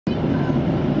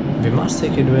We must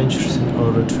take adventures in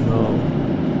order to know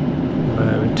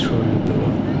where we truly belong.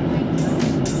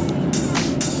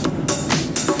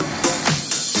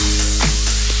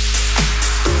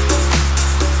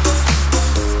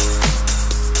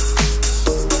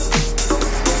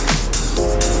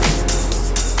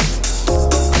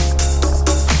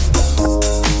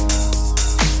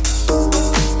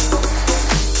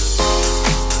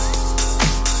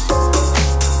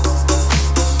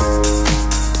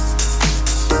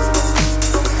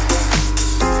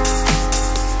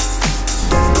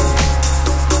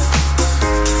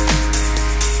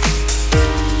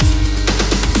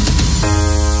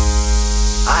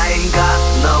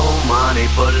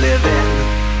 For living,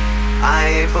 I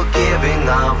ain't forgiving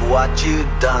of what you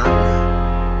done.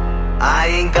 I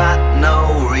ain't got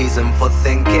no reason for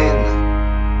thinking,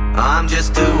 I'm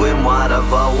just doing what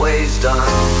I've always done.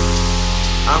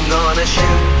 I'm gonna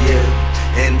shoot you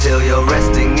until you're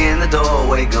resting in the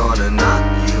doorway, gonna knock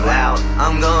you out.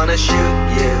 I'm gonna shoot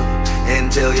you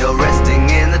until you're resting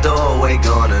in the doorway,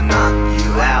 gonna knock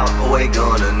you out. We're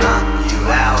gonna knock you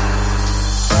out.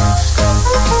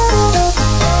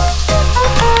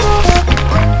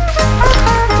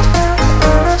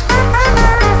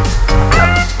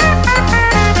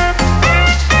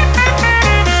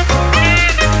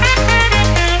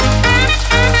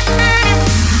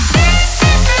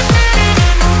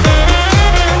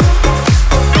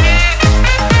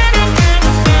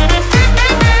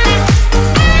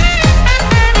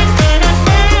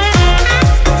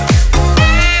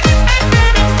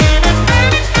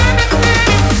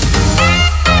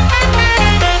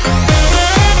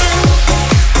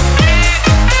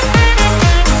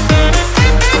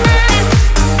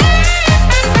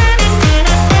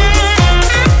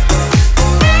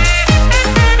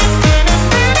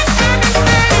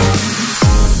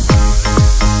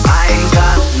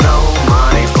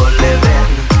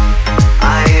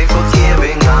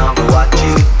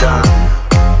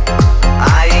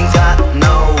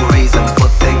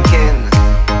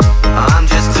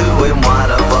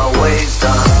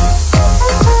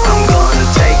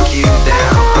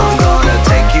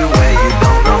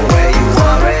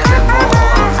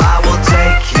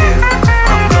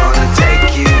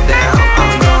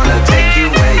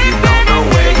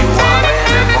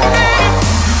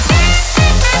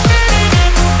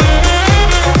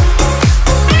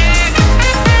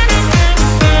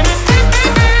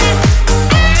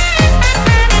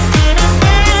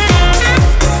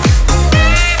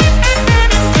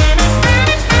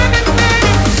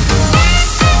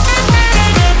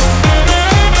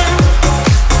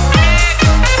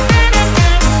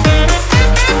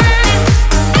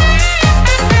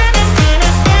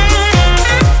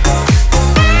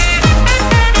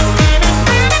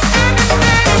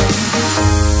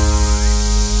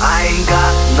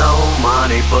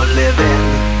 For living,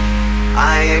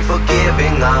 I ain't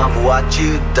forgiving of what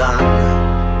you done.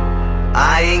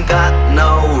 I ain't got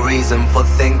no reason for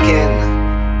thinking,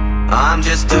 I'm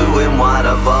just doing what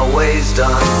I've always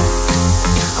done.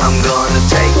 I'm gonna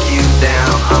take you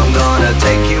down, I'm gonna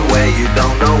take you